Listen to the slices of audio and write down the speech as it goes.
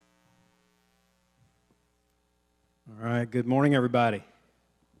All right, good morning, everybody.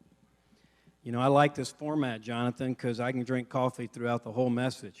 You know, I like this format, Jonathan, because I can drink coffee throughout the whole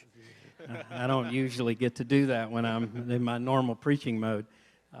message. I don't usually get to do that when I'm in my normal preaching mode.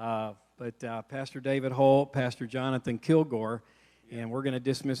 But Pastor David Holt, Pastor Jonathan Kilgore, and we're going to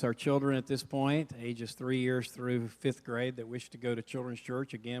dismiss our children at this point, ages 3 years through 5th grade, that wish to go to Children's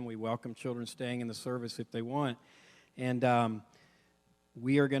Church. Again, we welcome children staying in the service if they want. And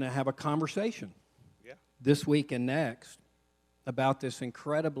we are going to have a conversation this week and next about this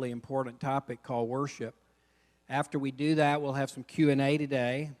incredibly important topic called worship. After we do that, we'll have some Q&A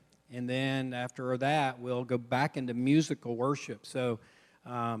today, and then after that, we'll go back into musical worship. So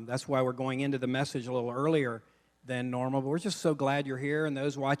that's why we're going into the message a little earlier than normal. But we're just so glad you're here, and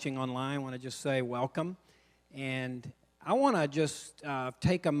those watching online, I want to just say welcome. And I want to just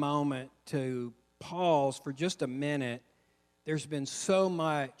take a moment to pause for just a minute. There's been so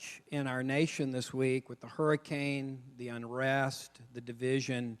much in our nation this week with the hurricane, the unrest, the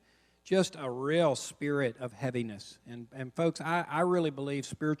division, just a real spirit of heaviness. And folks, I really believe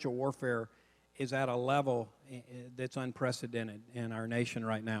spiritual warfare is at a level that's unprecedented in our nation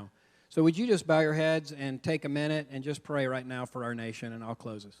right now. So would you just bow your heads and take a minute and just pray right now for our nation, and I'll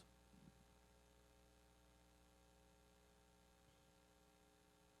close this.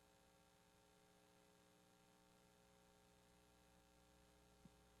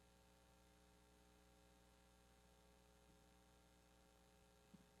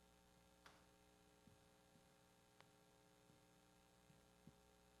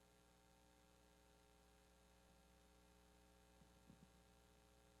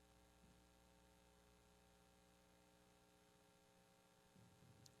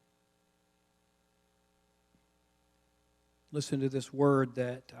 Listen to this word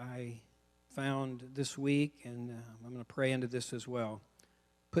that I found this week, and I'm going to pray into this as well.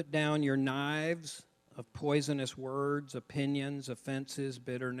 Put down your knives of poisonous words, opinions, offenses,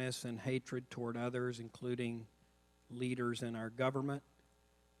 bitterness, and hatred toward others, including leaders in our government.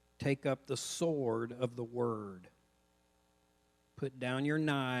 Take up the sword of the word. Put down your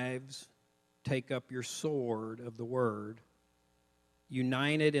knives. Take up your sword of the word.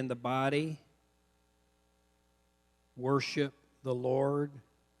 United in the body. Worship the Lord,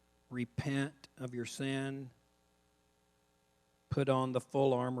 repent of your sin, put on the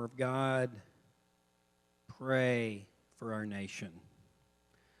full armor of God, pray for our nation.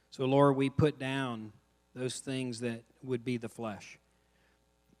 So, Lord, we put down those things that would be the flesh,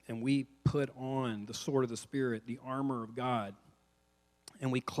 and we put on the sword of the Spirit, the armor of God, and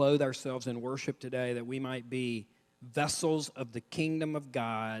we clothe ourselves in worship today that we might be vessels of the kingdom of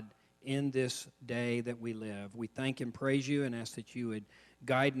God in this day that we live. We thank and praise you and ask that you would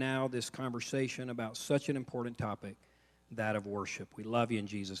guide now this conversation about such an important topic, that of worship. We love you in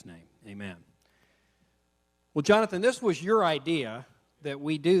Jesus' name. Amen. Well, Jonathan, this was your idea that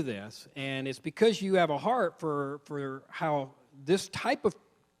we do this, and it's because you have a heart for how this type of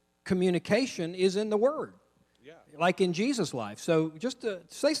communication is in the Word, like in Jesus' life. So just to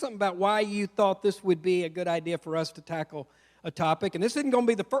say something about why you thought this would be a good idea for us to tackle a topic, and this isn't going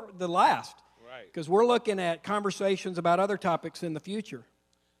to be the last, right? Because we're looking at conversations about other topics in the future.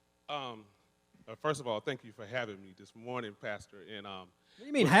 First of all, thank you for having me this morning, Pastor. And what do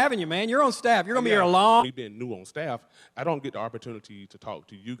you mean having you, man? You're on staff. You're going to be here long. Me being new on staff, I don't get the opportunity to talk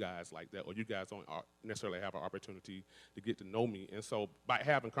to you guys like that, or you guys don't necessarily have an opportunity to get to know me. And so by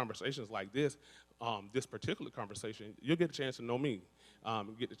having conversations like this, this particular conversation, you'll get a chance to know me,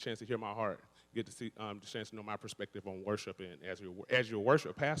 get the chance to hear my heart, get to see the chance to know my perspective on worship, and as your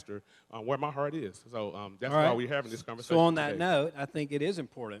worship pastor, where my heart is. So that's why we're having this conversation. So on that note, I think it is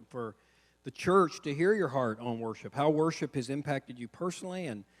important for the church to hear your heart on worship, how worship has impacted you personally,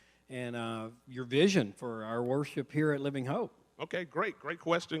 and your vision for our worship here at Living Hope. Okay, great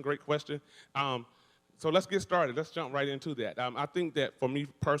question. So let's get started. Let's jump right into that. I think that for me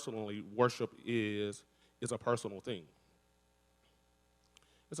personally, worship is a personal thing.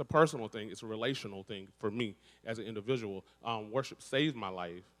 It's a personal thing. It's a relational thing for me as an individual. Worship saved my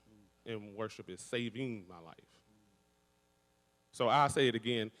life, and worship is saving my life. So I'll say it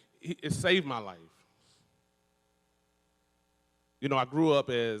again. It saved my life. You know, I grew up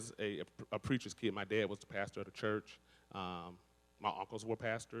as a preacher's kid. My dad was the pastor of the church. My uncles were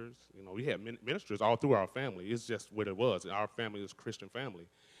pastors. You know, we had ministers all through our family. It's just what it was. Our family is a Christian family.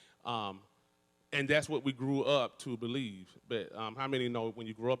 And that's what we grew up to believe. But how many know when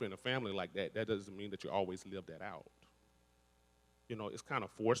you grow up in a family like that, that doesn't mean that you always live that out? You know, it's kind of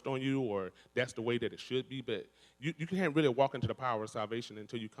forced on you, or that's the way that it should be. But you can't really walk into the power of salvation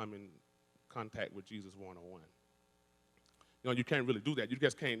until you come in contact with Jesus one-on-one. You know, you can't really do that. You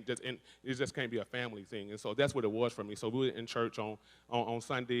just can't and it just can't be a family thing. And so that's what it was for me. So we were in church on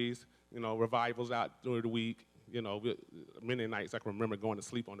Sundays, you know, revivals out during the week. You know, many nights I can remember going to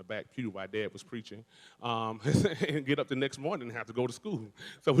sleep on the back pew while Dad was preaching, and get up the next morning and have to go to school.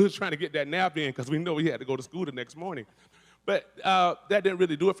 So we was trying to get that nap in because we know we had to go to school the next morning. But that didn't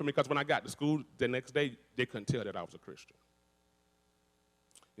really do it for me because when I got to school the next day, they couldn't tell that I was a Christian.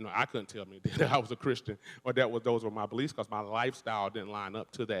 You know, I couldn't tell me that I was a Christian or those were my beliefs because my lifestyle didn't line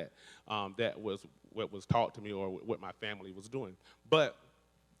up to that. That was what was taught to me or what my family was doing. But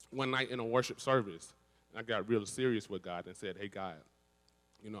one night in a worship service, I got real serious with God and said, hey, God,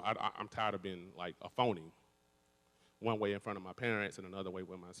 you know, I'm tired of being like a phony. One way in front of my parents and another way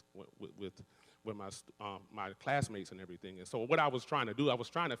with my classmates and everything. And so what I was trying to do, I was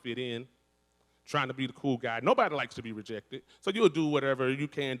trying to fit in, trying to be the cool guy. Nobody likes to be rejected. So you'll do whatever you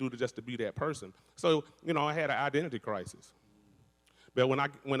can do just to be that person. So, you know, I had an identity crisis. But when I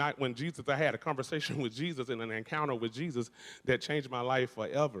had a conversation with Jesus and an encounter with Jesus that changed my life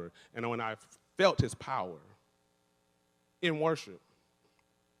forever. And when I felt his power in worship,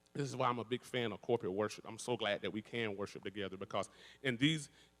 this is why I'm a big fan of corporate worship. I'm so glad that we can worship together because in these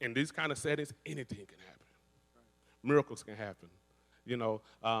kind of settings, anything can happen. Miracles can happen. You know,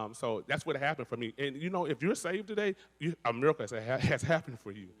 so that's what happened for me. And, you know, if you're saved today, a miracle has happened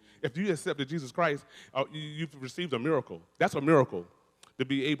for you. If you accepted Jesus Christ, you've received a miracle. That's a miracle to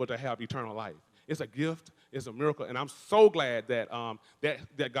be able to have eternal life. It's a gift. It's a miracle. And I'm so glad that,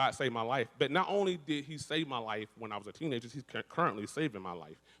 that God saved my life. But not only did he save my life when I was a teenager, he's currently saving my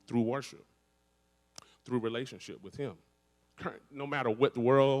life through worship, through relationship with him. No matter what the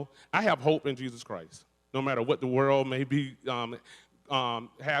world, I have hope in Jesus Christ. No matter what the world may be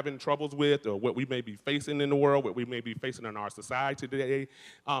having troubles with or what we may be facing in the world, what we may be facing in our society today,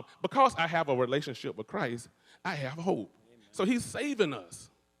 because I have a relationship with Christ, I have hope. Amen. So he's saving us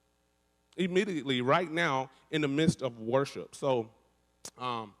immediately right now in the midst of worship. So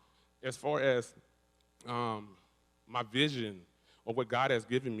as far as my vision or what God has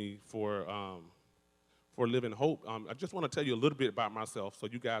given me for Living Hope, I just want to tell you a little bit about myself so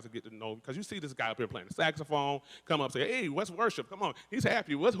you guys will get to know, because you see this guy up here playing the saxophone, come up and say, hey, what's worship? Come on, he's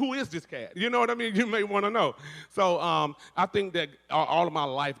happy. Who is this cat? You know what I mean? You may want to know. So I think that all of my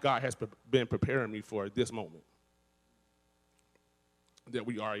life, God has been preparing me for this moment that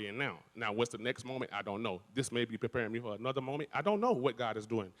we are in now. Now, what's the next moment? I don't know. This may be preparing me for another moment. I don't know what God is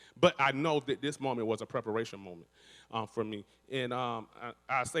doing. But I know that this moment was a preparation moment for me. And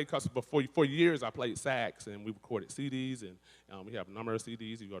I say because for years I played sax, and we recorded CDs, and we have a number of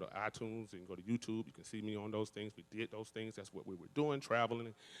CDs. You go to iTunes, and you go to YouTube. You can see me on those things. We did those things. That's what we were doing,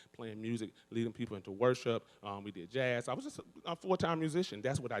 traveling, playing music, leading people into worship. We did jazz. I was just a full-time musician.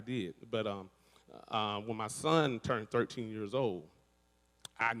 That's what I did. But when my son turned 13 years old,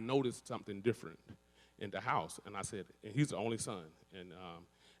 I noticed something different in the house, and I said, and he's the only son, and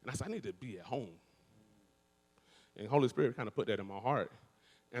I said, I need to be at home. And Holy Spirit kind of put that in my heart.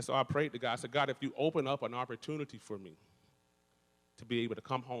 And so I prayed to God. I said, God, if you open up an opportunity for me to be able to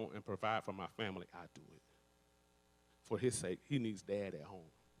come home and provide for my family, I'll do it. For his sake, he needs dad at home.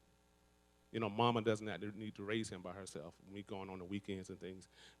 You know, mama doesn't need to raise him by herself, me going on the weekends and things.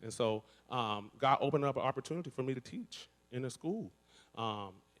 And so God opened up an opportunity for me to teach in a school.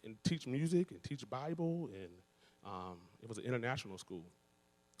 And teach music and teach Bible, and it was an international school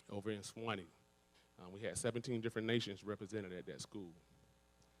over in Swanee. We had 17 different nations represented at that school.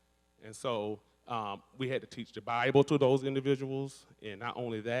 And so we had to teach the Bible to those individuals, and not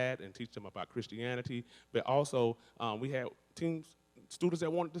only that, and teach them about Christianity, but also we had students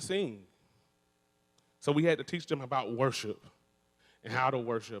that wanted to sing. So we had to teach them about worship and how to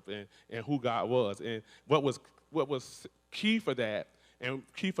worship and who God was. And what was key for that, and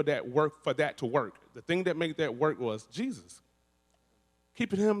key for that to work. The thing that made that work was Jesus.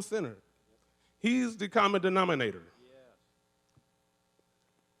 Keeping him centered. He's the common denominator.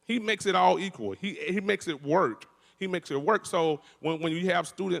 He makes it all equal. He makes it work. He makes it work. So when you have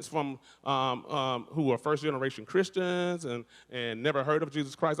students from who are first-generation Christians and never heard of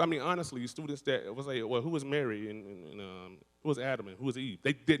Jesus Christ, I mean, honestly, students that will say, well, who was Mary and who was Adam and who was Eve?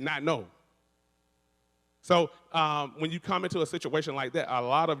 They did not know. So when you come into a situation like that,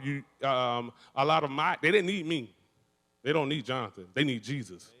 they didn't need me. They don't need Jonathan. They need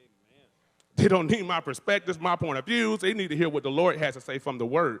Jesus. Amen. They don't need my perspectives, my point of views. They need to hear what the Lord has to say from the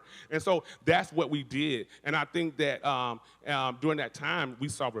Word. And so that's what we did. And I think that during that time, we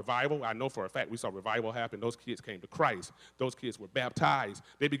saw revival. I know for a fact we saw revival happen. Those kids came to Christ. Those kids were baptized.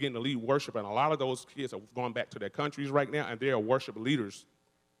 They began to lead worship. And a lot of those kids are going back to their countries right now, and they are worship leaders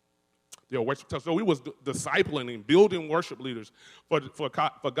They were worship. So we was discipling and building worship leaders for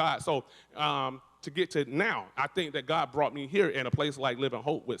God. So to get to now, I think that God brought me here in a place like Living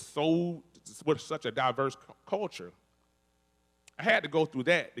Hope with such a diverse culture. I had to go through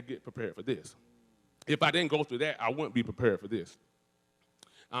that to get prepared for this. If I didn't go through that, I wouldn't be prepared for this.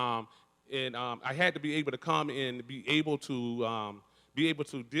 I had to be able to come and be able to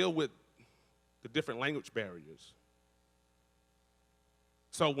deal with the different language barriers.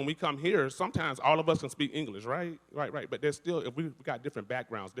 So when we come here, sometimes all of us can speak English, right? Right. But there's still, if we got different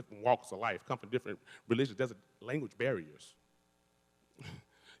backgrounds, different walks of life, come from different religions, there's language barriers.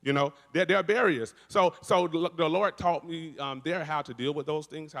 You know, there are barriers. So the Lord taught me there how to deal with those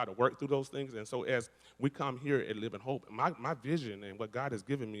things, how to work through those things. And so as we come here at Living Hope, my vision and what God has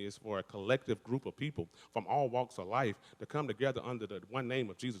given me is for a collective group of people from all walks of life to come together under the one name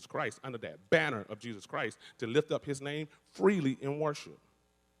of Jesus Christ, under that banner of Jesus Christ, to lift up his name freely in worship.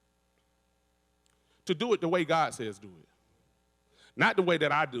 To do it the way God says do it. Not the way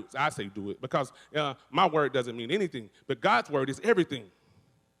that I say do it, because my word doesn't mean anything, but God's word is everything.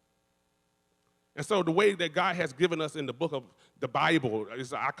 And so the way that God has given us in the book of the Bible,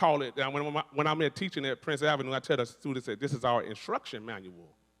 I call it, when I'm teaching at Prince Avenue, I tell the students that this is our instruction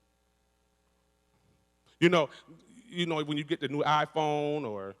manual. You know, when you get the new iPhone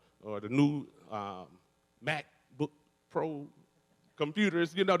or the new MacBook Pro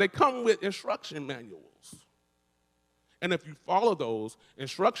computers, they come with instruction manuals. And if you follow those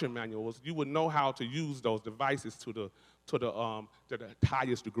instruction manuals, you would know how to use those devices to the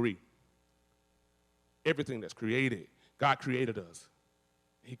highest degree. Everything that's created, God created us.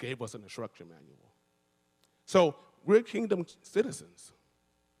 He gave us an instruction manual. So we're kingdom citizens.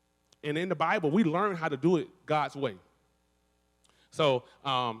 And in the Bible, we learn how to do it God's way. So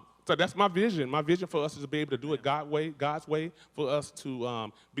that's my vision. My vision for us is to be able to do it God's way, for us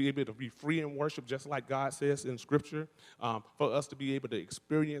to be able to be free in worship, just like God says in Scripture, for us to be able to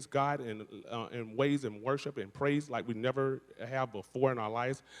experience God in ways in worship and praise like we never have before in our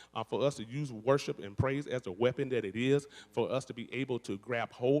lives, for us to use worship and praise as a weapon that it is, for us to be able to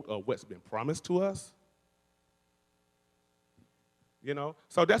grab hold of what's been promised to us.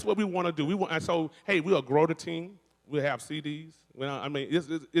 So that's what we want to do. We'll grow the team. We'll have CDs. We want to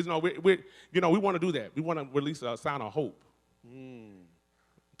do that. We want to release a sign of hope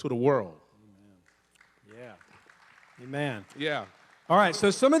to the world. Amen. Yeah. Amen. Yeah. All right, so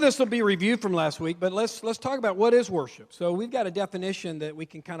some of this will be reviewed from last week, but let's talk about what is worship. So we've got a definition that we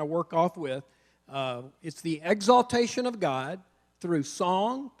can kind of work off with. It's the exaltation of God through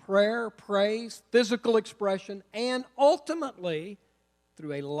song, prayer, praise, physical expression, and ultimately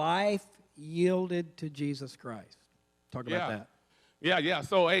through a life yielded to Jesus Christ. Talk about that. Yeah.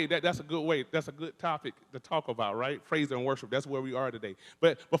 So, hey, that's a good way. That's a good topic to talk about, right? Praise and worship. That's where we are today.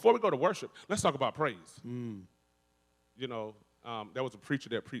 But before we go to worship, let's talk about praise. There was a preacher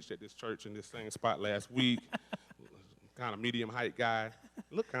that preached at this church in this same spot last week. Kind of medium height guy.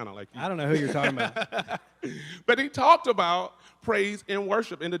 Look kind of like you. I don't know who you're talking about. But he talked about praise and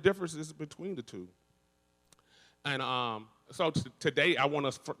worship and the differences between the two. And so today, I want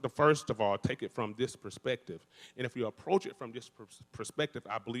us to first of all take it from this perspective. And if you approach it from this perspective,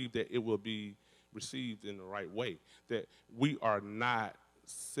 I believe that it will be received in the right way. That we are not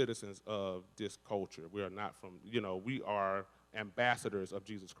citizens of this culture. We are not we are ambassadors of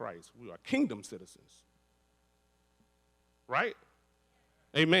Jesus Christ. We are kingdom citizens. Right?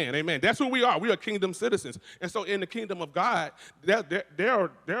 Amen. That's who we are. We are kingdom citizens. And so in the kingdom of God, there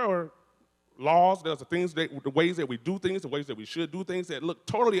are laws, there's the ways that we do things, the ways that we should do things that look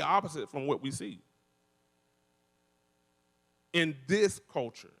totally opposite from what we see. In this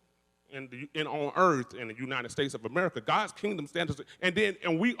culture, and on earth, in the United States of America, God's kingdom standards,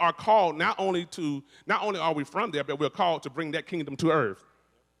 and we are called not only are we from there, but we're called to bring that kingdom to earth.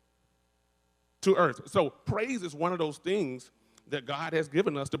 To earth. So praise is one of those things that God has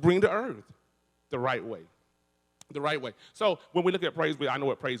given us to bring to earth the right way. The right way. So when we look at praise, I know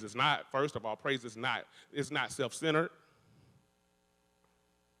what praise is not. First of all, praise is not self-centered.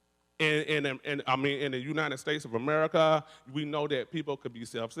 In the United States of America, we know that people could be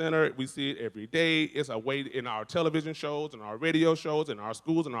self-centered. We see it every day. It's a way in our television shows, and our radio shows, in our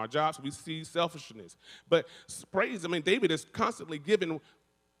schools, and our jobs. We see selfishness. But praise, David is constantly giving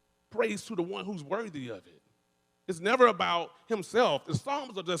praise to the one who's worthy of it. It's never about himself. The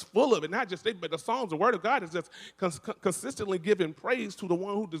Psalms are just full of it, not just David, but the Psalms, the Word of God is just consistently giving praise to the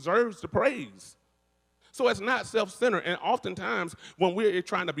one who deserves the praise. So it's not self-centered, and oftentimes when we're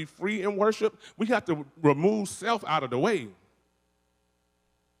trying to be free in worship, we have to remove self out of the way.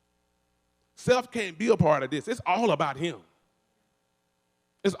 Self can't be a part of this. It's all about him.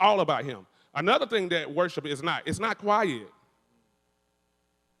 It's all about him. Another thing that worship is not, it's not quiet.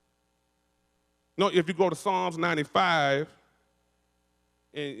 No, if you go to Psalms 95,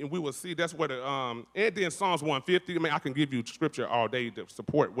 and we will see that's what and then Psalms 150. I mean, I can give you scripture all day to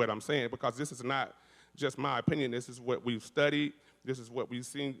support what I'm saying, because this is not just my opinion. This is what we've studied. This is what we've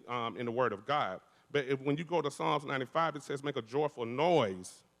seen in the Word of God. But when you go to Psalms 95, it says, make a joyful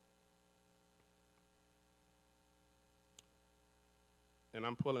noise. And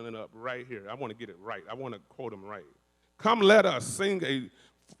I'm pulling it up right here. I want to get it right. I want to quote him right. Come, let us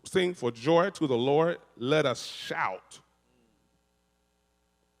sing for joy to the Lord. Let us shout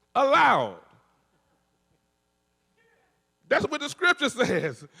aloud. That's what the scripture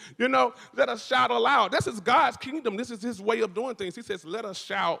says. You know, let us shout aloud. This is God's kingdom. This is his way of doing things. He says, let us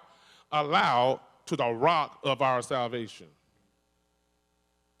shout aloud to the rock of our salvation.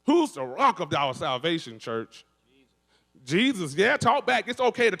 Who's the rock of our salvation, church? Jesus. Yeah, talk back. It's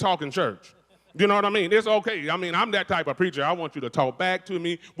okay to talk in church. You know what I mean? It's okay. I mean, I'm that type of preacher. I want you to talk back to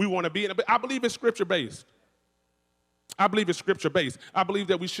me. We want to be in it. But I believe it's scripture-based. I believe it's scripture-based. I believe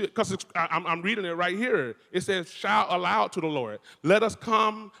that we should, because I'm reading it right here. It says, shout aloud to the Lord. Let us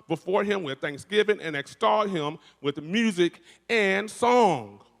come before him with thanksgiving and extol him with music and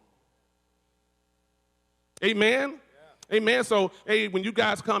song. Amen? Amen. So, hey, when you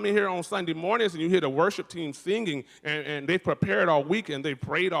guys come in here on Sunday mornings and you hear the worship team singing, and they've prepared all week and they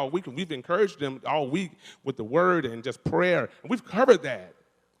prayed all week, and we've encouraged them all week with the word and just prayer, and we've covered that.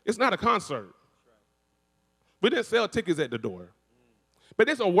 It's not a concert. We didn't sell tickets at the door. But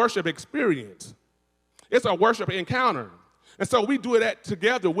it's a worship experience. It's a worship encounter. And so we do that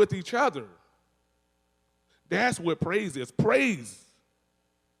together with each other. That's what praise is. Praise.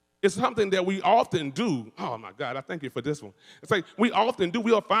 It's something that we often do. Oh, my God, I thank you for this one. It's like we often do.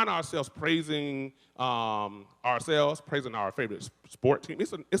 We'll find ourselves praising ourselves, praising our favorite sport team.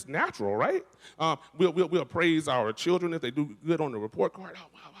 It's natural, right? We'll praise our children if they do good on the report card. Oh,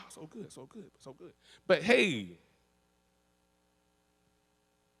 wow, so good, so good, so good. But, hey,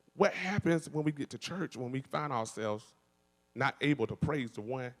 what happens when we get to church, when we find ourselves not able to praise the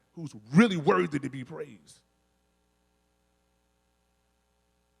one who's really worthy to be praised?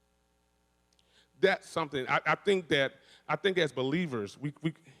 That's something I think as believers,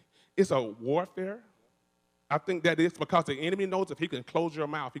 it's a warfare. I think that is because the enemy knows if he can close your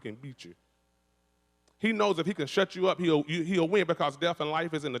mouth, he can beat you. He knows if he can shut you up, he'll win, because death and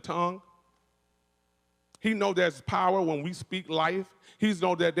life is in the tongue. He knows there's power when we speak life. He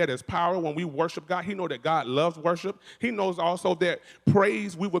knows that there's power when we worship God. He knows that God loves worship. He knows also that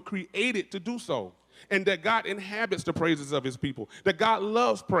praise, we were created to do so. And that God inhabits the praises of his people, that God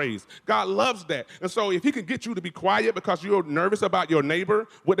loves praise. God loves that. And so if he can get you to be quiet because you're nervous about your neighbor,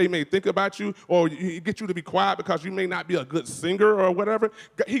 what they may think about you, or he get you to be quiet because you may not be a good singer or whatever,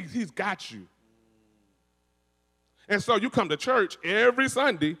 he's got you. And so you come to church every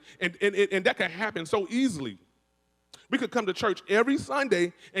Sunday, and that can happen so easily. We could come to church every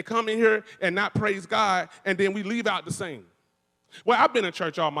Sunday and come in here and not praise God, and then we leave out the same. Well, I've been in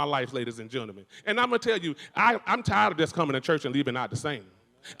church all my life, ladies and gentlemen, and I'm going to tell you, I'm tired of just coming to church and leaving out the same.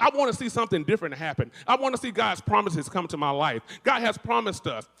 I want to see something different happen. I want to see God's promises come to my life. God has promised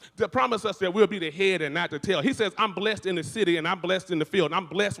us that we'll be the head and not the tail. He says, I'm blessed in the city and I'm blessed in the field. And I'm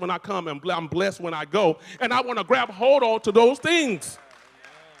blessed when I come and I'm blessed when I go. And I want to grab hold on to those things.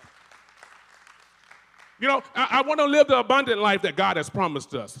 You know, I want to live the abundant life that God has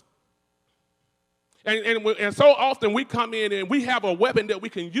promised us. And so often we come in and we have a weapon that we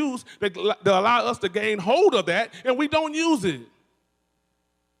can use that allow us to gain hold of that, and we don't use it.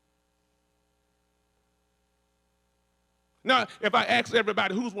 Now, if I ask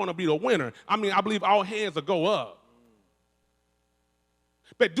everybody who's want to be the winner, I believe all hands will go up.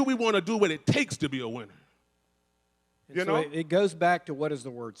 But do we want to do what it takes to be a winner? You know? It goes back to, what does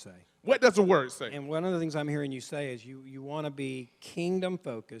the word say? What does the word say? And one of the things I'm hearing you say is you want to be kingdom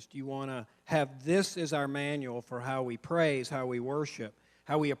focused. You want to have this as our manual for how we praise, how we worship,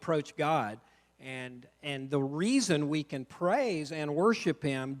 how we approach God. And the reason we can praise and worship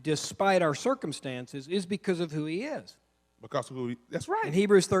him despite our circumstances is because of who he is. Because of who that's right. In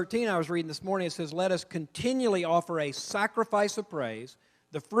Hebrews 13, I was reading this morning, it says, let us continually offer a sacrifice of praise,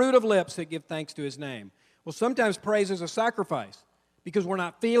 the fruit of lips that give thanks to his name. Well, sometimes praise is a sacrifice because we're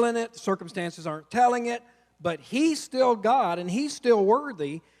not feeling it, the circumstances aren't telling it, but he's still God and he's still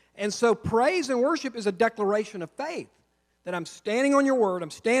worthy. And so praise and worship is a declaration of faith, that I'm standing on your word, I'm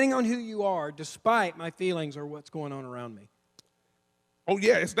standing on who you are despite my feelings or what's going on around me. Oh,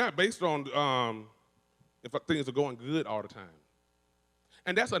 yeah, it's not based on if things are going good all the time.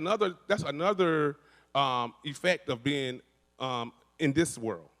 And that's another effect of being in this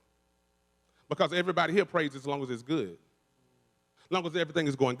world. Because everybody here praises as long as it's good. As long as everything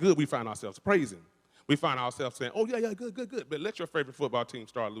is going good, we find ourselves praising. We find ourselves saying, oh, yeah, good, good, good. But let your favorite football team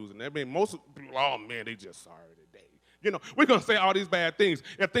start losing. I mean, most people, oh, man, they just sorry today. You know, we're going to say all these bad things.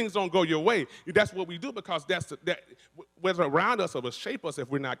 If things don't go your way, that's what we do because what's around us will shape us if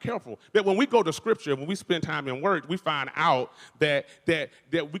we're not careful. But when we go to Scripture, when we spend time in Word, we find out that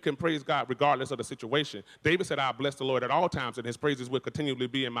we can praise God regardless of the situation. David said, I'll bless the Lord at all times, and his praises will continually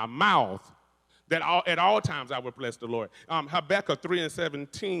be in my mouth. That at all times I will bless the Lord. Habakkuk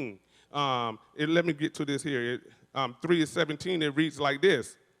 3:17. Let me get to this here. 3:17, it reads like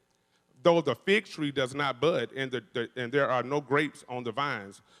this. Though the fig tree does not bud and there are no grapes on the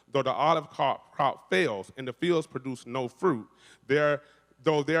vines, though the olive crop fails and the fields produce no fruit,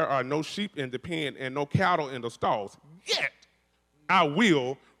 though there are no sheep in the pen and no cattle in the stalls, yet I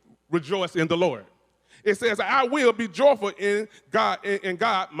will rejoice in the Lord. It says, I will be joyful in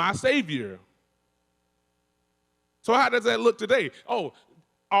God, my Savior. So how does that look today? Oh,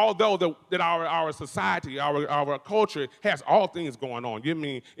 although our society, our culture has all things going on. You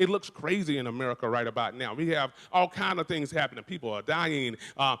mean it looks crazy in America right about now. We have all kind of things happening. People are dying.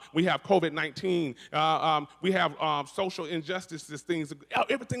 We have COVID-19. We have social injustices, things.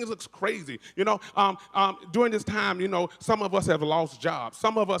 Everything looks crazy. You know, during this time, you know, some of us have lost jobs.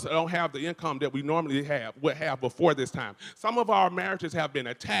 Some of us don't have the income that we normally would have before this time. Some of our marriages have been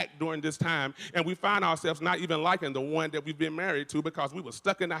attacked during this time, and we find ourselves not even liking the one that we've been married to because we were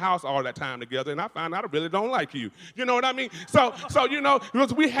stuck in the house all that time together, and I found out I really don't like you. You know what I mean? So you know,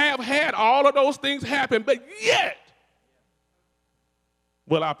 because we have had all of those things happen, but yet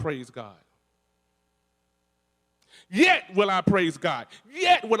will I praise God? Yet will I praise God.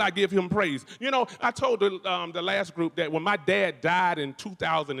 Yet will I give him praise. You know, I told the last group that when my dad died in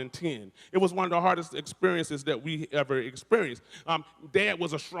 2010, it was one of the hardest experiences that we ever experienced. Dad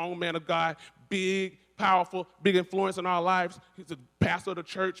was a strong man of God, big, powerful, big influence in our lives. He's a pastor of the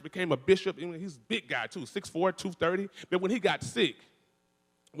church, became a bishop. He's a big guy, too, 6'4", 230. But when he got sick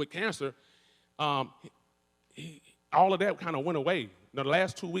with cancer, all of that kind of went away. The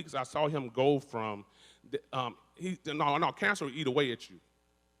last 2 weeks, I saw him go from, cancer will eat away at you.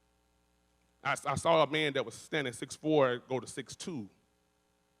 I saw a man that was standing 6'4", go to 6'2".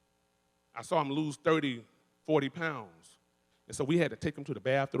 I saw him lose 30, 40 pounds. And so we had to take him to the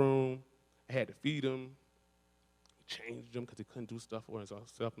bathroom. I had to feed him. We changed him because he couldn't do stuff for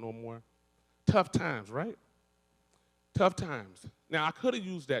himself no more. Tough times, right? Tough times. Now, I could have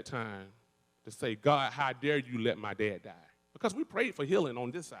used that time to say, God, how dare you let my dad die? Because we prayed for healing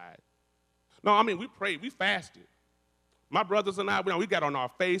on this side. No, I mean, we prayed. We fasted. My brothers and I, we got on our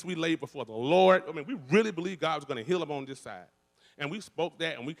face. We laid before the Lord. I mean, we really believed God was going to heal him on this side. And we spoke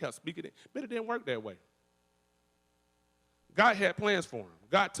that, and we kept speaking it. But it didn't work that way. God had plans for him.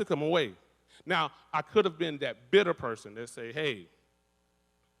 God took him away. Now, I could have been that bitter person that say, hey,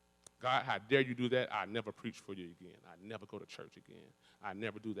 God, how dare you do that? I never preach for you again. I never go to church again. I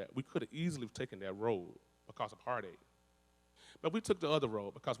never do that. We could have easily taken that road because of heartache. But we took the other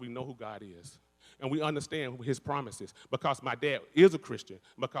road because we know who God is. And we understand his promises because my dad is a Christian,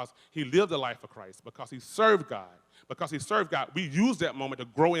 because he lived a life for Christ, because he served God. Because he served God, we used that moment to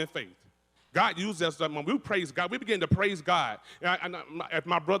grow in faith. God used us when we praise God. We began to praise God. If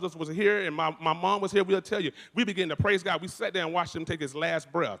my brothers was here and my mom was here, we'll tell you, we began to praise God. We sat there and watched him take his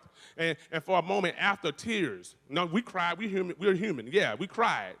last breath. And for a moment, after tears, we cried. We're human. Yeah, we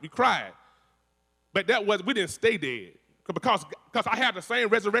cried. But we didn't stay dead. Because I have the same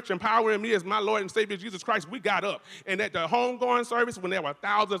resurrection power in me as my Lord and Savior Jesus Christ, we got up. And at the homegoing service, when there were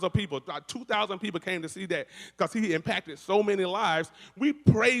thousands of people, 2,000 people came to see that because he impacted so many lives, we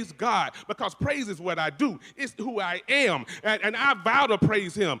praise God because praise is what I do. It's who I am. And I vow to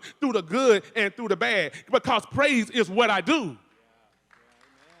praise him through the good and through the bad because praise is what I do.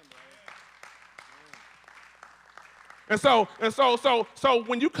 And so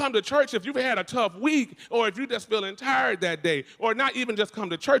when you come to church, if you've had a tough week, or if you're just feeling tired that day, or not even just come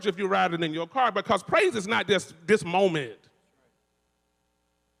to church if you're riding in your car, because praise is not just this moment.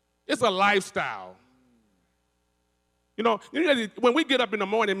 It's a lifestyle. You know, when we get up in the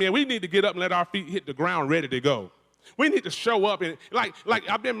morning, man, we need to get up and let our feet hit the ground ready to go. We need to show up. And like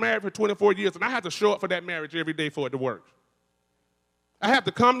I've been married for 24 years, and I have to show up for that marriage every day for it to work. I have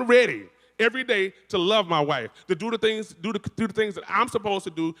to come ready every day to love my wife, to do the things that I'm supposed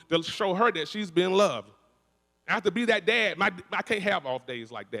to do to show her that she's been loved. I have to be that dad. I can't have off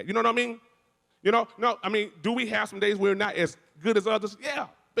days like that. You know what I mean? You know, no, I mean, do we have some days where we're not as good as others? Yeah,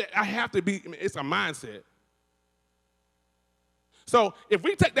 but I have to be, it's a mindset. So if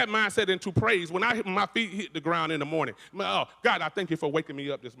we take that mindset into praise, when my feet hit the ground in the morning, oh, God, I thank you for waking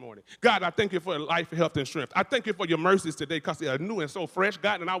me up this morning. God, I thank you for life, health, and strength. I thank you for your mercies today because they are new and so fresh,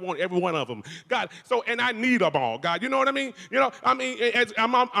 God, and I want every one of them. God, and I need them all, God. You know what I mean?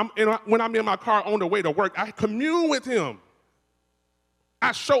 When I'm in my car on the way to work, I commune with him.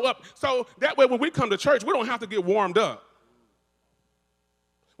 I show up. So that way when we come to church, we don't have to get warmed up.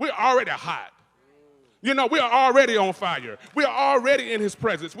 We're already hot. You know, we are already on fire. We are already in his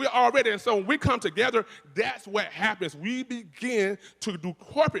presence. We are already, and so when we come together, that's what happens. We begin to do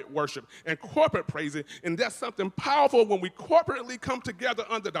corporate worship and corporate praising, and that's something powerful when we corporately come together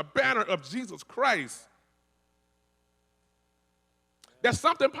under the banner of Jesus Christ. There's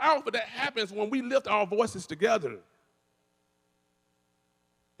something powerful that happens when we lift our voices together.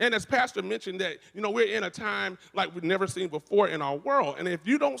 And as Pastor mentioned that, you know, we're in a time like we've never seen before in our world. And if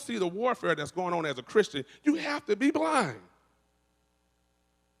you don't see the warfare that's going on as a Christian, you have to be blind.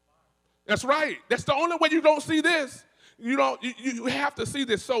 That's right. That's the only way you don't see this. You have to see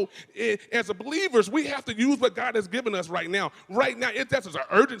this. So as believers, we have to use what God has given us right now. Right now, there's an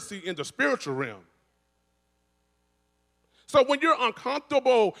urgency in the spiritual realm. So when you're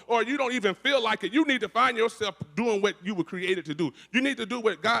uncomfortable or you don't even feel like it, you need to find yourself doing what you were created to do. You need to do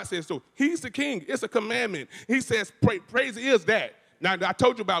what God says. So he's the king. It's a commandment. He says praise is that. Now, I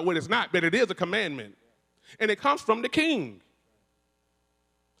told you about what it's not, but it is a commandment. And it comes from the king.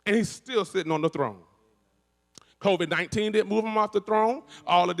 And he's still sitting on the throne. COVID-19 didn't move him off the throne.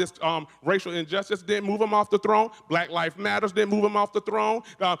 All of this racial injustice didn't move him off the throne. Black Lives Matters didn't move him off the throne.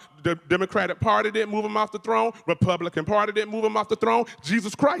 The Democratic Party didn't move him off the throne. Republican Party didn't move him off the throne.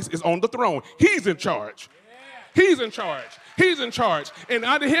 Jesus Christ is on the throne. He's in charge. He's in charge. He's in charge. And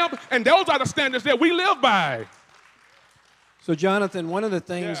under him, and those are the standards that we live by. So, Jonathan, one of the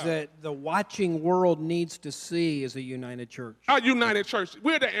things that the watching world needs to see is a united church. Our united church,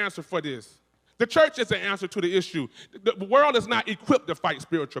 we're the answer for this. The church is the answer to the issue. The world is not equipped to fight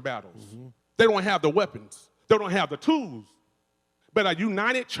spiritual battles. Mm-hmm. They don't have the weapons. They don't have the tools. But a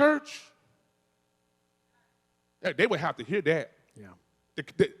united church, they would have to hear that. Yeah.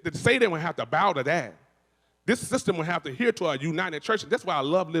 The Satan would have to bow to that. This system would have to hear to a united church. And that's why I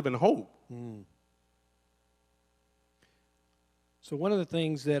love Living Hope. Mm. So one of the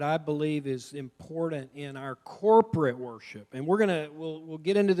things that I believe is important in our corporate worship, and we'll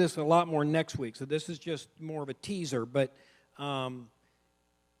get into this a lot more next week, so this is just more of a teaser, but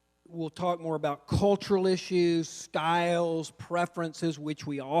we'll talk more about cultural issues, styles, preferences, which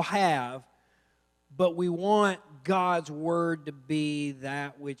we all have, but we want God's word to be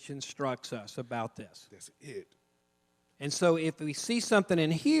that which instructs us about this. That's it. And so if we see something in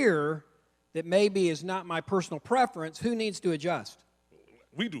here that maybe is not my personal preference, who needs to adjust?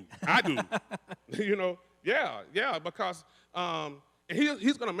 We do. I do. Because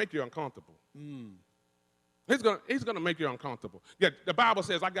he's going to make you uncomfortable. Mm. He's going to make you uncomfortable. Yeah, the Bible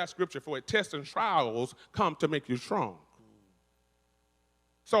says, I got scripture for it, tests and trials come to make you strong.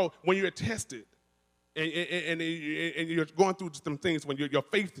 So when you're tested and you're going through some things when your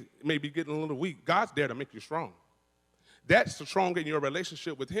faith may be getting a little weak, God's there to make you strong. That's strong in your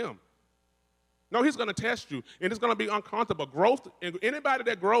relationship with him. No, he's going to test you, and it's going to be uncomfortable. Growth, anybody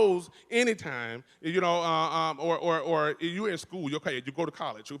that grows anytime, or you're in school, you go to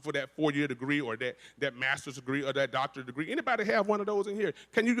college for that 4-year degree or that master's degree or that doctorate degree. Anybody have one of those in here?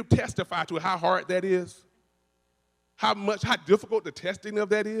 Can you testify to how hard that is? How difficult the testing of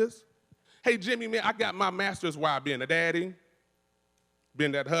that is? Hey, Jimmy, man, I got my master's while being a daddy,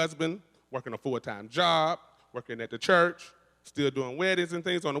 being that husband, working a full-time job, working at the church, still doing weddings and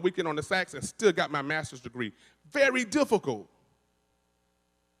things on the weekend on the sax, and still got my master's degree. Very difficult.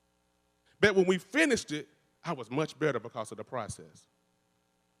 But when we finished it, I was much better because of the process.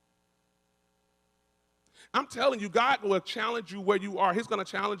 I'm telling you, God will challenge you where you are. He's going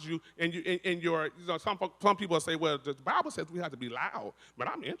to challenge you in your, some people say, well, the Bible says we have to be loud, but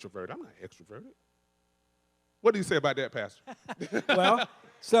I'm introverted. I'm not extroverted. What do you say about that, Pastor? Well,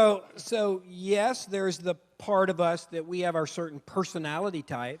 so yes, there's the part of us that we have our certain personality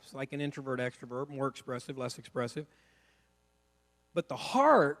types, like an introvert, extrovert, more expressive, less expressive. But the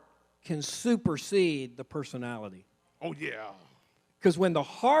heart can supersede the personality. Oh, yeah. Because when the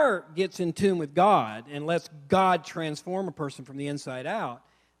heart gets in tune with God and lets God transform a person from the inside out,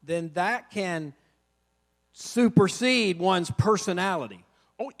 then that can supersede one's personality.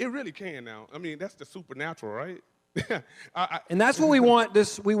 Oh, it really can now. I mean, that's the supernatural, right? And that's what we want.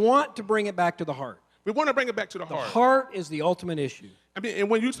 We want to bring it back to the heart. We want to bring it back to the heart. The heart is the ultimate issue. I mean, and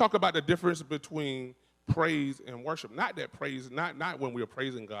when you talk about the difference between praise and worship, not when we are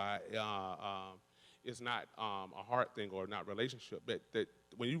praising God, it's not a heart thing or not relationship. But that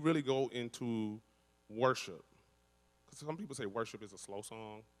when you really go into worship, because some people say worship is a slow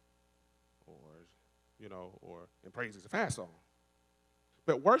song, or and praise is a fast song.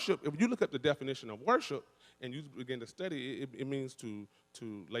 But worship, if you look up the definition of worship and you begin to study, it means to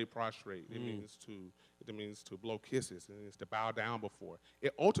lay prostrate. It means to blow kisses. It means to bow down before.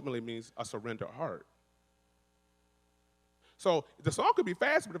 It ultimately means a surrendered heart. So the song could be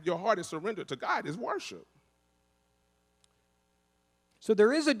fast, but if your heart is surrendered to God, it's worship. So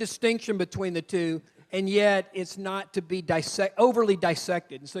there is a distinction between the two, and yet it's not to be overly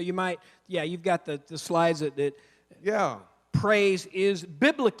dissected. And so you might, you've got the slides that praise is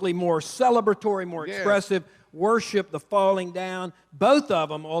biblically more celebratory, more expressive. Worship, the falling down, both of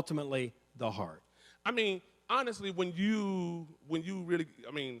them ultimately the heart. I mean, honestly, when you really,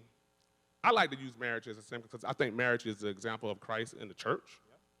 I like to use marriage as a symbol because I think marriage is the example of Christ in the church.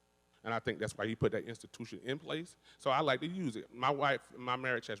 And I think that's why he put that institution in place. So I like to use it. My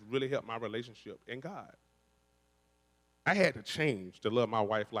marriage has really helped my relationship in God. I had to change to love my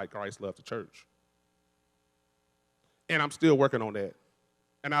wife like Christ loved the church. And I'm still working on that.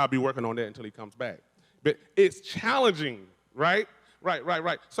 And I'll be working on that until he comes back. But it's challenging, right?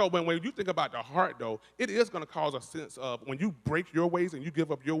 Right. So when you think about the heart, though, it is going to cause a sense of when you break your ways and you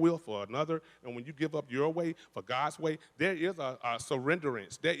give up your will for another, and when you give up your way for God's way, there is a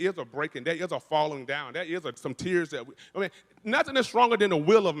surrenderance. There is a breaking. There is a falling down. There is some tears nothing is stronger than the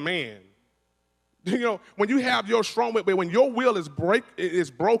will of man. When you have your strong will, when your will is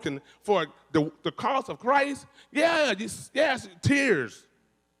broken for the cause of Christ, yes, tears,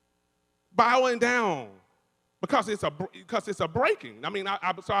 bowing down. Because it's a breaking.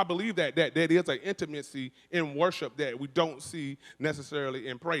 So I believe that is an intimacy in worship that we don't see necessarily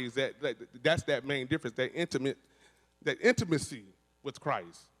in praise. That's that main difference. That intimacy with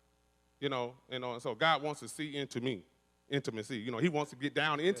Christ. So God wants to see intimacy. He wants to get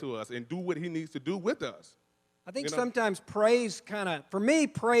down into us and do what he needs to do with us. I think sometimes praise for me,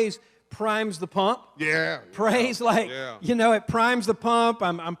 praise primes the pump. Praise, it primes the pump.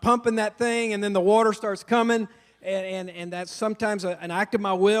 I'm pumping that thing, and then the water starts coming, and that's sometimes an act of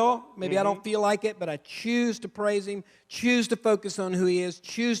my will. Maybe I don't feel like it, but I choose to praise him, choose to focus on who he is,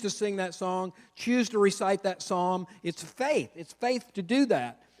 choose to sing that song, choose to recite that psalm. It's faith. It's faith to do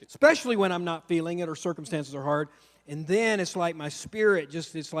that, especially when I'm not feeling it or circumstances are hard. And then it's like my spirit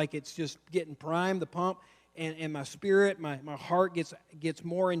it's just getting primed, the pump. And my spirit, my heart gets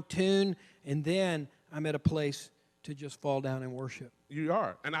more in tune, and then I'm at a place to just fall down and worship. You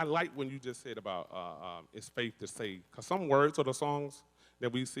are. And I like when you just said about it's faith to say, because some words of the songs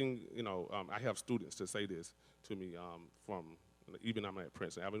that we sing, I have students to say this to me from, even I'm at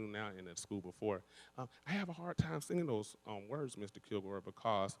Princeton Avenue now and at school before. I have a hard time singing those words, Mr. Kilgore,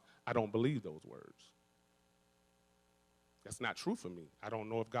 because I don't believe those words. That's not true for me. I don't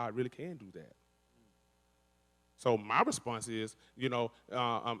know if God really can do that. So my response is,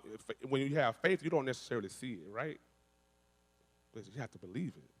 when you have faith, you don't necessarily see it, right? But you have to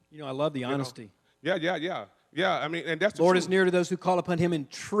believe it. I love the honesty. Yeah. And that's the Lord truth. is near to those who call upon him in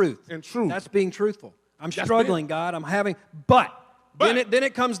truth. In truth. That's being truthful. I'm struggling, God. I'm having, but. Then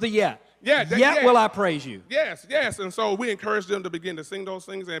it comes the yet. Yet will I praise you. Yes. And so we encourage them to begin to sing those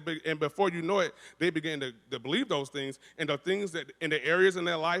things, and before you know it, they begin to believe those things, and the things that in the areas in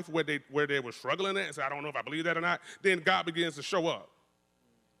their life where they were struggling at, and say, I don't know if I believe that or not, then God begins to show up.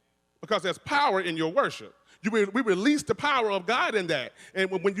 Because there's power in your worship. We release the power of God in that, and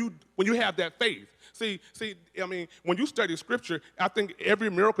when you have that faith. See, when you study Scripture, I think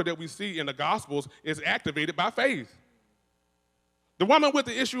every miracle that we see in the Gospels is activated by faith. The woman with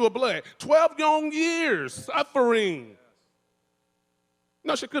the issue of blood, 12 long years suffering.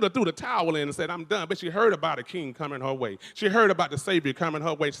 No, she could have threw the towel in and said, I'm done. But she heard about a king coming her way. She heard about the Savior coming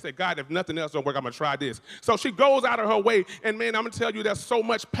her way. She said, God, if nothing else don't work, I'm going to try this. So she goes out of her way. And, man, I'm going to tell you there's so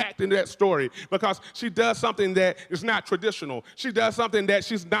much packed into that story because she does something that is not traditional. She does something that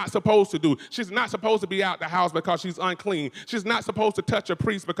she's not supposed to do. She's not supposed to be out the house because she's unclean. She's not supposed to touch a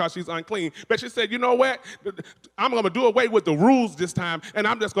priest because she's unclean. But she said, you know what? I'm going to do away with the rules this time, and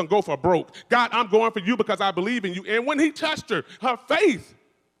I'm just going to go for broke. God, I'm going for you because I believe in you. And when he touched her, her faith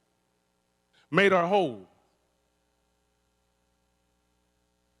made her whole.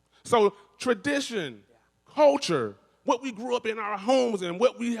 So tradition, culture, what we grew up in our homes and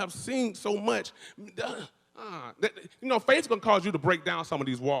what we have seen so much, faith's going to cause you to break down some of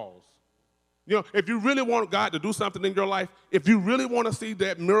these walls. If you really want God to do something in your life, if you really want to see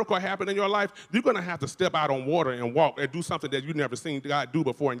that miracle happen in your life, you're going to have to step out on water and walk and do something that you've never seen God do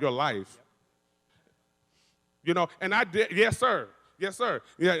before in your life. And I did, yes, sir. Yes, sir.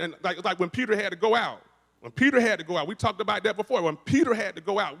 Yeah, and like when Peter had to go out. When Peter had to go out, we talked about that before. When Peter had to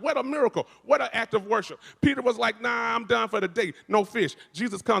go out, what a miracle. What an act of worship. Peter was like, nah, I'm done for the day. No fish.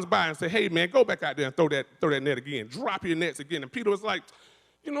 Jesus comes by and said, hey, man, go back out there and throw that net again. Drop your nets again. And Peter was like,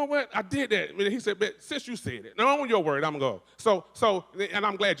 you know what? I did that. And he said, but since you said it, now on your word, I'm going to go. So, and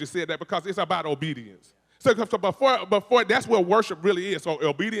I'm glad you said that because it's about obedience. So before that's what worship really is. So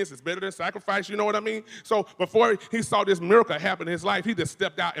obedience is better than sacrifice, you know what I mean? So before he saw this miracle happen in his life, he just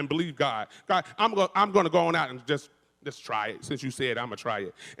stepped out and believed God. God, I'm going to go on out and just try it. Since you said I'm going to try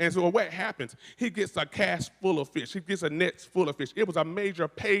it. And so what happens, he gets a cask full of fish. He gets a net full of fish. It was a major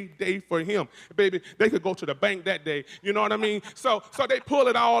payday for him. Baby, they could go to the bank that day, you know what I mean? So they pull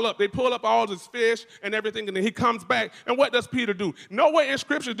it all up. They pull up all this fish and everything, and then he comes back. And what does Peter do? Nowhere in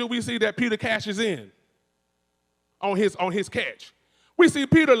Scripture do we see that Peter cashes in on his catch. We see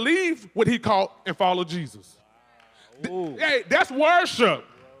Peter leave what he caught and follow Jesus. Hey, that's worship.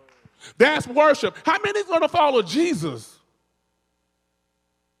 That's worship. How many is going to follow Jesus?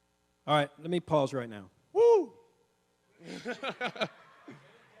 All right, let me pause right now. Woo.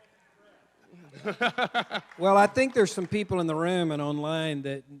 Well, I think there's some people in the room and online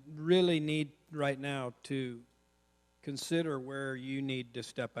that really need right now to consider where you need to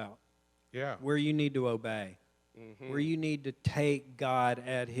step out. Yeah. Where you need to obey. Where you need to take God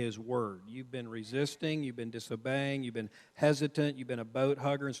at His word. You've been resisting, you've been disobeying, you've been hesitant, you've been a boat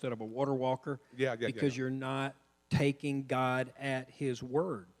hugger instead of a water walker. Because you're not taking God at His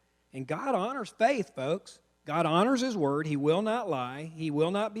word. And God honors faith, folks. God honors His word. He will not lie. He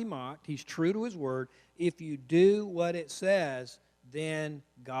will not be mocked. He's true to His word. If you do what it says, then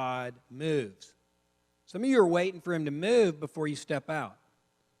God moves. Some of you are waiting for Him to move before you step out.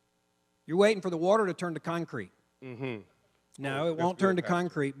 You're waiting for the water to turn to concrete. No, it won't turn to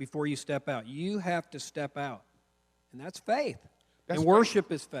concrete before you step out. You have to step out. And that's faith. And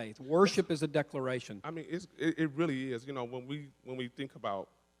worship is faith. Worship is a declaration. I mean, it really is. You know, when we think about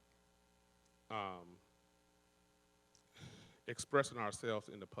expressing ourselves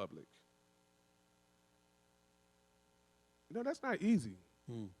in the public, you know, that's not easy.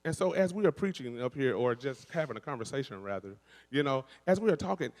 And so as we are preaching up here, or just having a conversation rather, you know, as we are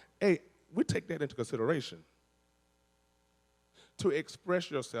talking, hey, we take that into consideration. To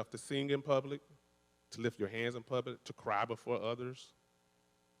express yourself, to sing in public, to lift your hands in public, to cry before others,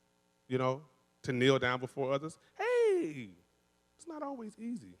 you know, to kneel down before others. Hey, it's not always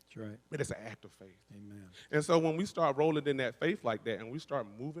easy. That's right. But it's an act of faith. Amen. And so when we start rolling in that faith like that and we start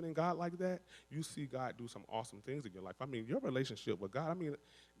moving in God like that, you see God do some awesome things in your life. I mean, your relationship with God, I mean,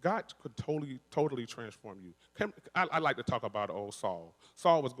 God could totally transform you. I like to talk about old Saul.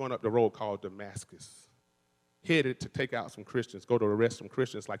 Saul was going up the road called Damascus, headed to take out some Christians, go to arrest some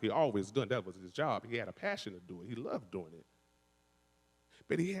Christians like he always done. That was his job. He had a passion to do it. He loved doing it.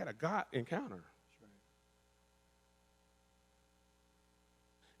 But he had a God encounter.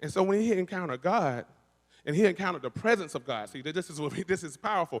 And so when he encountered God, and he encountered the presence of God, see, this is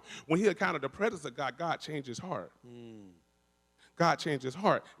powerful. When he encountered the presence of God, God changed his heart. God changed his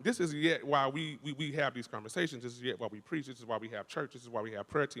heart. This is yet why we have these conversations. This is yet why we preach. This is why we have church. This is why we have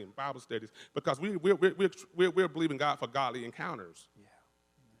prayer team, Bible studies, because we're believing God for godly encounters. Yeah.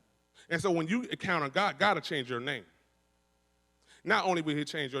 And so when you encounter God, God will change your name. Not only will He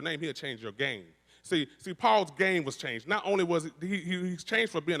change your name, He'll change your game. See, Paul's game was changed. Not only was he's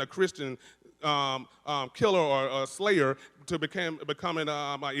changed from being a Christian killer or a slayer to becoming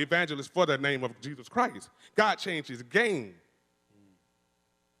an evangelist for the name of Jesus Christ. God changed his game.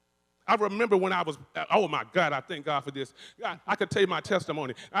 I remember when I was, oh my God, I thank God for this. I could tell you my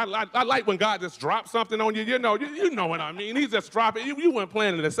testimony. I like when God just drops something on you. You know what I mean. He just dropped it. You weren't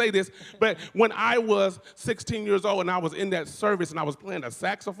planning to say this, but when I was 16 years old and I was in that service and I was playing a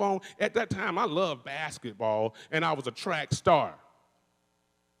saxophone, at that time I loved basketball and I was a track star.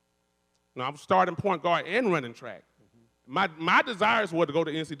 Now, I'm starting point guard and running track. My desires were to go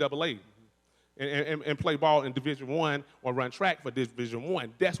to NCAA. And play ball in Division I or run track for Division I.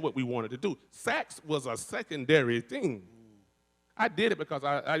 That's what we wanted to do. Sax was a secondary thing. I did it because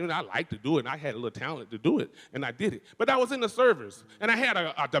I like to do it, and I had a little talent to do it, and I did it. But I was in the service, and I had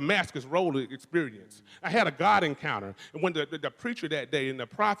a Damascus Road experience. I had a God encounter. And when the preacher that day and the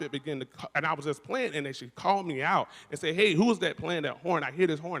prophet began to, and I was just playing, and she called me out and said, hey, who was that playing that horn? I hear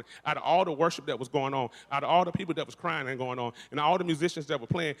this horn. Out of all the worship that was going on, out of all the people that was crying and going on, and all the musicians that were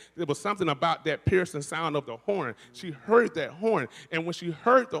playing, there was something about that piercing sound of the horn. She heard that horn, and when she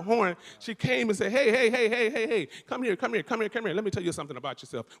heard the horn, she came and said, hey, come here. let me tell you something about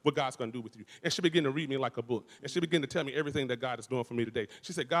yourself, what God's going to do with you. And she began to read me like a book. And she began to tell me everything that God is doing for me today.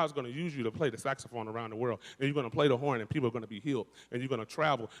 She said, God's going to use you to play the saxophone around the world. And you're going to play the horn, and people are going to be healed. And you're going to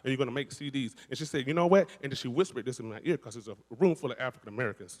travel, and you're going to make CDs. And she said, you know what? And then she whispered this in my ear, because it's a room full of African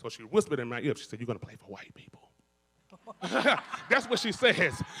Americans. So she whispered in my ear. She said, you're going to play for white people. That's what she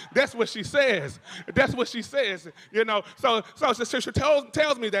says. That's what she says. That's what she says. You know. So she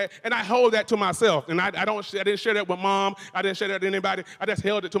tells me that, and I hold that to myself. And I didn't share that with Mom. I didn't share that with anybody. I just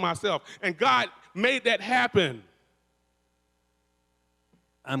held it to myself. And God made that happen.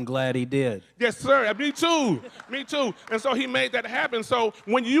 I'm glad he did. Yes, sir. Me too. Me too. And so he made that happen. So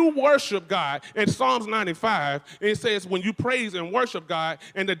when you worship God, in Psalms 95, it says, when you praise and worship God,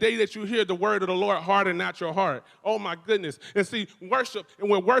 and the day that you hear the word of the Lord, harden not your heart. Oh, my goodness. And see, worship, and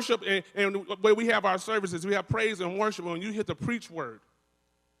when worship, and when we have our services, we have praise and worship. When you hear the preach word,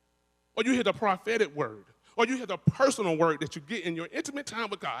 or you hear the prophetic word, or you hear the personal word that you get in your intimate time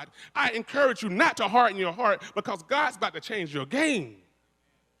with God, I encourage you not to harden your heart, because God's about to change your game.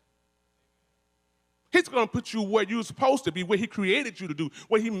 He's going to put you where you're supposed to be, where he created you to do,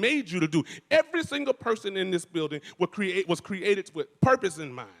 where he made you to do. Every single person in this building was created with purpose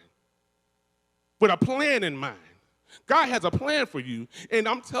in mind, with a plan in mind. God has a plan for you, and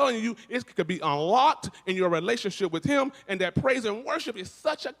I'm telling you, it could be unlocked in your relationship with him, and that praise and worship is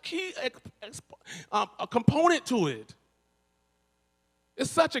such a key a component to it. It's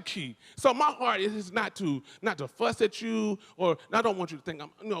such a key. So my heart is not to fuss at you, or I don't want you to think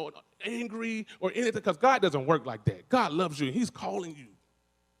I'm angry or anything, because God doesn't work like that. God loves you, and he's calling you.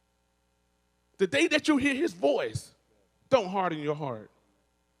 The day that you hear his voice, don't harden your heart.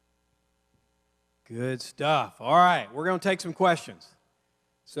 Good stuff. All right, we're going to take some questions.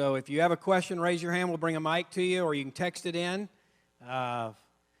 So if you have a question, raise your hand. We'll bring a mic to you, or you can text it in.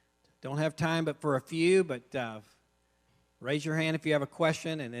 Don't have time but for a few, but raise your hand if you have a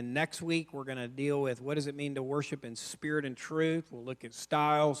question. And then next week, we're going to deal with what does it mean to worship in spirit and truth. We'll look at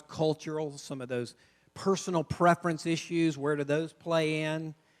styles, cultural, some of those personal preference issues. Where do those play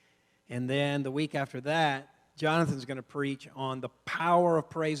in? And then the week after that, Jonathan's going to preach on the power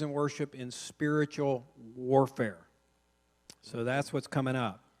of praise and worship in spiritual warfare. So that's what's coming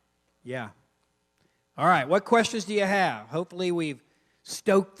up. Yeah. All right, what questions do you have? Hopefully we've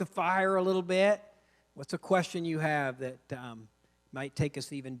stoked the fire a little bit. What's a question you have that might take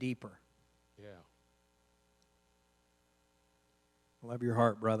us even deeper? Yeah. Love your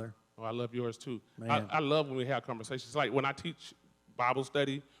heart, brother. Oh, I love yours too. Man. I love when we have conversations. Like when I teach Bible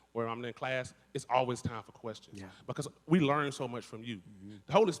study, where I'm in class, it's always time for questions. Yeah. Because we learn so much from you. Mm-hmm.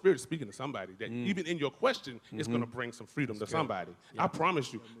 The Holy Spirit is speaking to somebody that even in your question, it's going to bring some freedom to somebody. Yeah. I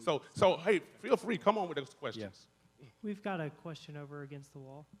promise you. So hey, feel free. Come on with those questions. Yes. We've got a question over against the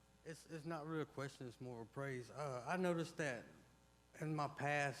wall. It's not really a question, it's more a praise. I noticed that in my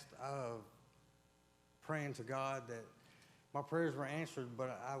past, praying to God, that my prayers were answered,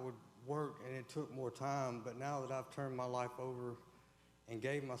 but I would work and it took more time. But now that I've turned my life over and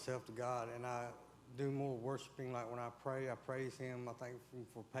gave myself to God, and I do more worshiping, like when I pray, I praise him, I thank him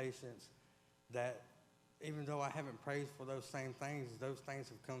for patience, that even though I haven't praised for those same things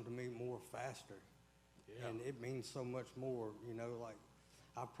have come to me more faster. Yeah. And it means so much more, like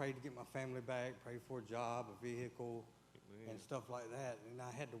I prayed to get my family back, prayed for a job, a vehicle, and stuff like that. And I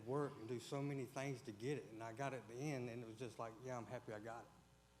had to work and do so many things to get it. And I got it at the end, and it was just like, yeah, I'm happy I got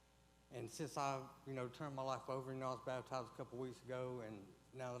it. And since I've, turned my life over, I was baptized a couple weeks ago, and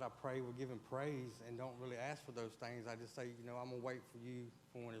now that I pray, we're giving praise and don't really ask for those things. I just say, I'm going to wait for you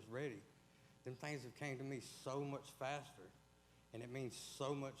for when it's ready. Them things have came to me so much faster, and it means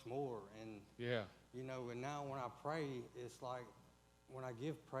so much more. And, yeah. And now when I pray, it's like, when I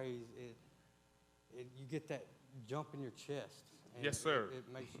give praise, you get that jump in your chest. And yes, sir. It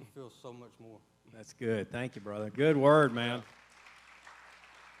makes you feel so much more. That's good. Thank you, brother. Good word, man.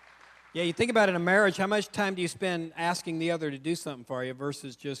 Yeah, you think about it in a marriage, how much time do you spend asking the other to do something for you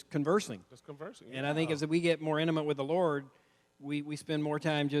versus just conversing? Just conversing. Yeah. And I think as we get more intimate with the Lord, we spend more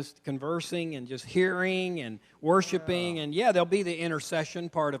time just conversing and just hearing and worshiping. Yeah. And there'll be the intercession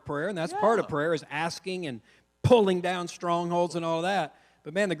part of prayer, and that's part of prayer is asking and pulling down strongholds and all of that.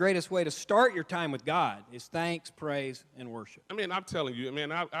 But, man, the greatest way to start your time with God is thanks, praise, and worship. I mean, I'm telling you,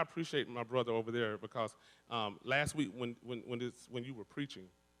 I appreciate my brother over there because last week when you were preaching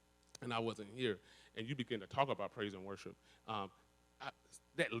and I wasn't here and you began to talk about praise and worship,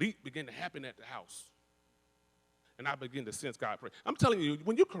 that leap began to happen at the house. And I began to sense God pray. I'm telling you,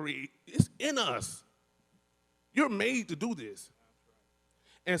 when you create, it's in us. You're made to do this.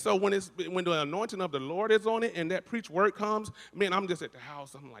 And so when the anointing of the Lord is on it and that preach word comes, man, I'm just at the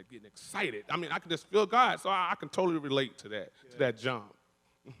house. I'm like getting excited. I mean, I can just feel God. So I can totally relate to that jump.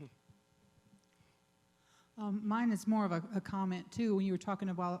 Mine is more of a comment, too, when you were talking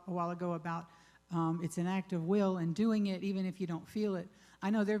a while ago about it's an act of will and doing it even if you don't feel it. I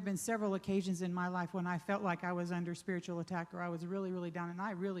know there have been several occasions in my life when I felt like I was under spiritual attack or I was really, really down, and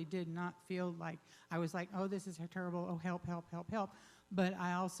I really did not feel like, I was like, oh, this is terrible, oh, help, help, help, help. But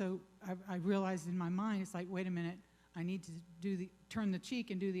I also, I realized in my mind, it's like, wait a minute, I need to turn the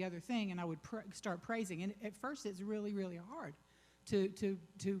cheek and do the other thing, and I would start praising. And at first, it's really, really hard to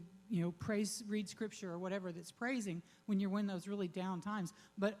praise, read scripture or whatever that's praising when you're in those really down times.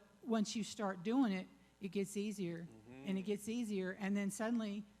 But once you start doing it, it gets easier, and it gets easier, and then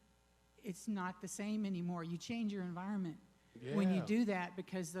suddenly it's not the same anymore. You change your environment when you do that,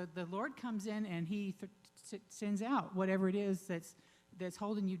 because the Lord comes in and he sends out whatever it is that's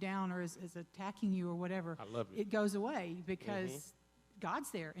holding you down or is attacking you or whatever. I love it. It goes away because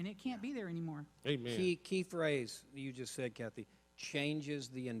God's there, and it can't be there anymore. Amen. Key phrase you just said, Kathy, changes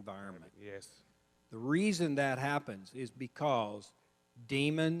the environment. Yes. The reason that happens is because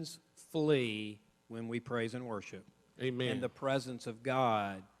demons flee when we praise and worship. Amen. And the presence of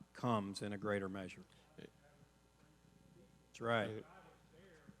God comes in a greater measure. That's right.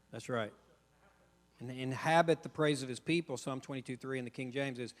 That's right. And inhabit the praise of his people, Psalm 22:3 in the King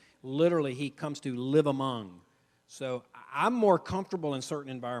James is literally he comes to live among. So I'm more comfortable in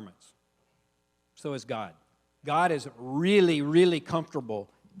certain environments. So is God. God is really, really comfortable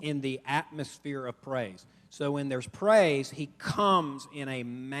in the atmosphere of praise. So when there's praise, he comes in a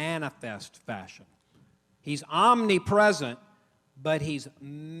manifest fashion. He's omnipresent, but he's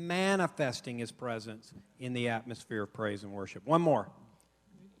manifesting his presence in the atmosphere of praise and worship. One more.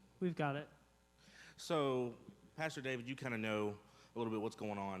 We've got it. So, Pastor David, you kind of know a little bit what's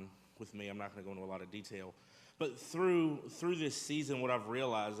going on with me. I'm not going to go into a lot of detail. But through this season, what I've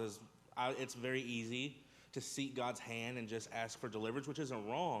realized is it's very easy to seek God's hand and just ask for deliverance, which isn't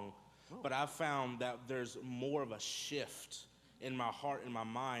wrong. But I've found that there's more of a shift in my heart and my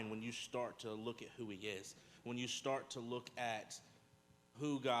mind when you start to look at who he is, when you start to look at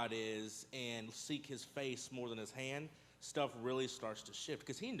who God is and seek his face more than his hand. Stuff really starts to shift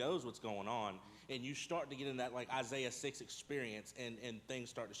because he knows what's going on, and you start to get in that like Isaiah 6 experience, and things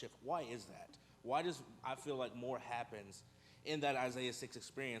start to shift. Why is that? Why does I feel like more happens in that Isaiah 6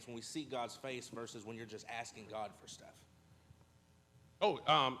 experience when we seek God's face versus when you're just asking God for stuff?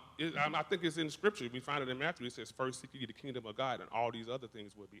 I think it's in Scripture. We find it in Matthew. It says, first seek ye the kingdom of God, and all these other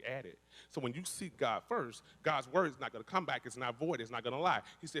things will be added. So when you seek God first, God's word is not going to come back. It's not void. It's not going to lie.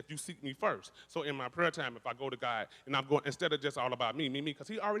 He said, if you seek me first. So in my prayer time, if I go to God, and I'm going, instead of just all about me, because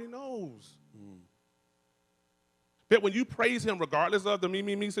he already knows. But when you praise him regardless of the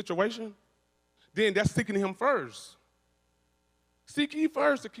me situation, then that's seeking him first. Seek ye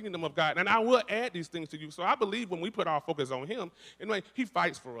first the kingdom of God, and I will add these things to you. So I believe when we put our focus on him, anyway, he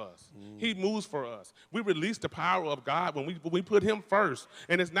fights for us. He moves for us. We release the power of God when we put him first.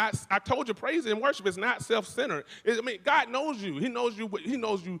 And it's not, I told you, praise and worship is not self-centered. God knows you. He knows you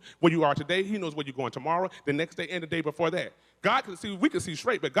where you are today. He knows where you're going tomorrow, the next day, and the day before that. God can see, we can see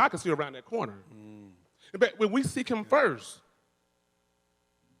straight, but God can see around that corner. But when we seek him first,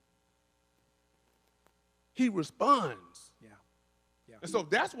 he responds. And so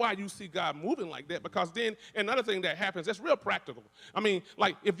that's why you see God moving like that, because then another thing that happens, that's real practical. I mean,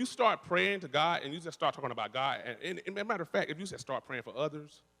 like if you start praying to God and you just start talking about God, and as a matter of fact, if you just start praying for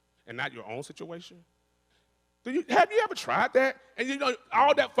others and not your own situation, have you ever tried that? And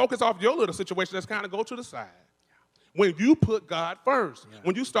all that focus off your little situation just kind of go to the side. When you put God first,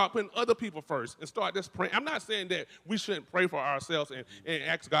 when you start putting other people first and start just praying. I'm not saying that we shouldn't pray for ourselves and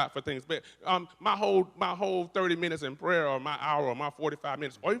ask God for things, but my whole 30 minutes in prayer or my hour or my 45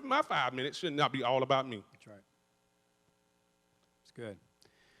 minutes or even my 5 minutes should not be all about me. That's right. That's good.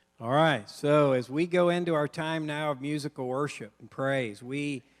 All right, so as we go into our time now of musical worship and praise,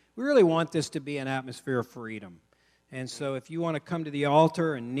 we really want this to be an atmosphere of freedom. And so if you want to come to the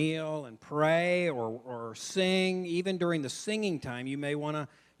altar and kneel and pray or sing, even during the singing time, you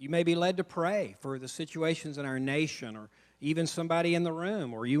may be led to pray for the situations in our nation, or even somebody in the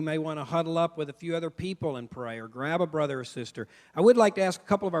room, or you may want to huddle up with a few other people and pray, or grab a brother or sister. I would like to ask a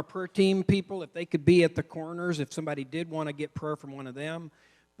couple of our prayer team people if they could be at the corners if somebody did want to get prayer from one of them.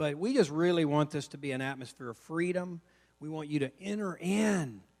 But we just really want this to be an atmosphere of freedom. We want you to enter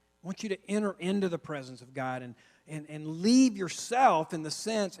in. I want you to enter into the presence of God and leave yourself in the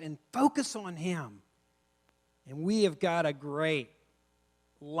sense and focus on him. And we have got a great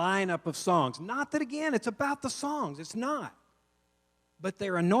lineup of songs. Not that, again, it's about the songs. It's not. but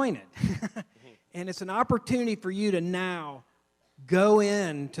they're anointed. And it's an opportunity for you to now go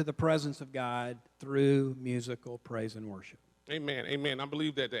into the presence of God through musical praise and worship. Amen. Amen. I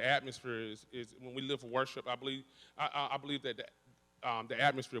believe that the atmosphere is when we live for worship, I believe that the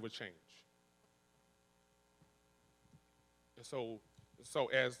atmosphere will change. And so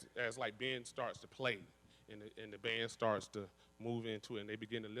as like Ben starts to play and the band starts to move into it and they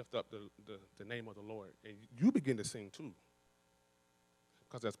begin to lift up the name of the Lord, and you begin to sing too.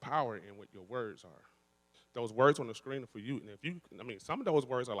 Because there's power in what your words are. Those words on the screen are for you. And some of those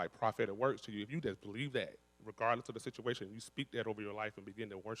words are like prophetic words to you. If you just believe that, regardless of the situation, you speak that over your life and begin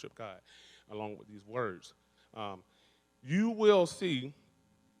to worship God along with these words, you will see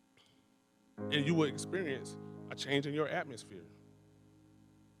and you will experience a change in your atmosphere.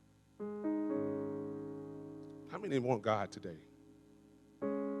 How many want God today?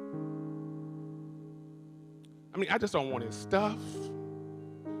 I just don't want his stuff.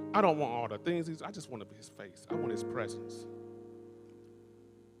 I don't want all the things. I just want his face. I want his presence.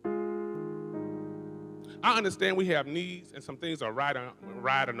 I understand we have needs and some things are riding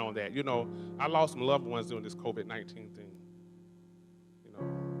on that. I lost some loved ones during this COVID-19 thing.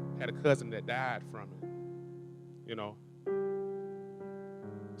 Had a cousin that died from it.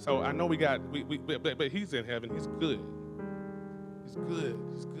 So I know but he's in heaven. He's good. He's good.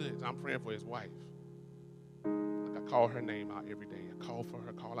 He's good. I'm praying for his wife. I call her name out every day. I call for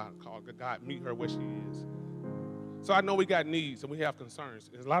her, call God, meet her where she is. So I know we got needs and we have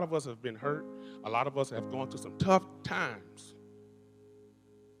concerns. A lot of us have been hurt. A lot of us have gone through some tough times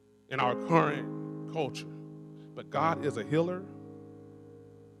in our current culture. But God is a healer.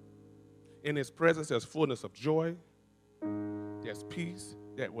 In his presence, there's fullness of joy. There's peace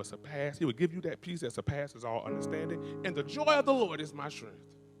that will surpass. He will give you that peace that surpasses all understanding. And the joy of the Lord is my strength.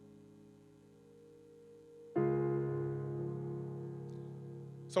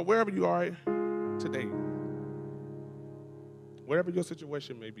 So wherever you are today, wherever your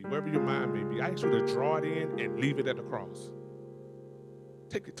situation may be, wherever your mind may be, I ask you to draw it in and leave it at the cross.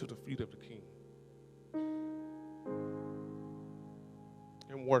 Take it to the feet of the King.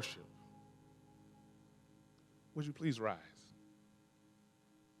 And worship. Would you please rise?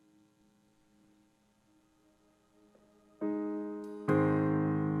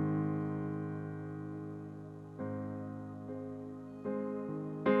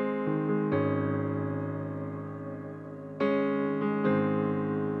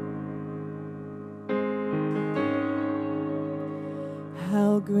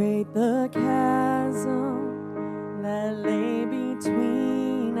 How great the chasm that lay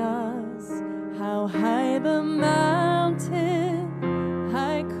between us, how high the mountain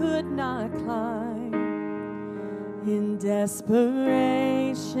I could not climb. In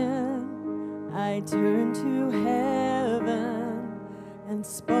desperation, I turned to heaven and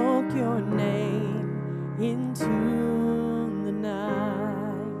spoke your name into the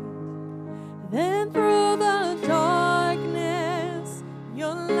night. Then through the darkness,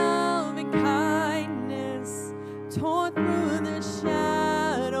 your loving kindness tore through the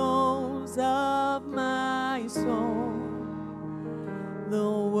shadows of my soul. The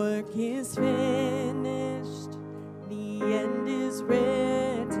work is finished, the end is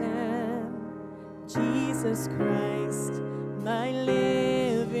written. Jesus Christ, my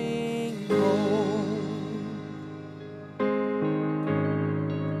living hope.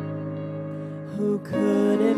 Who could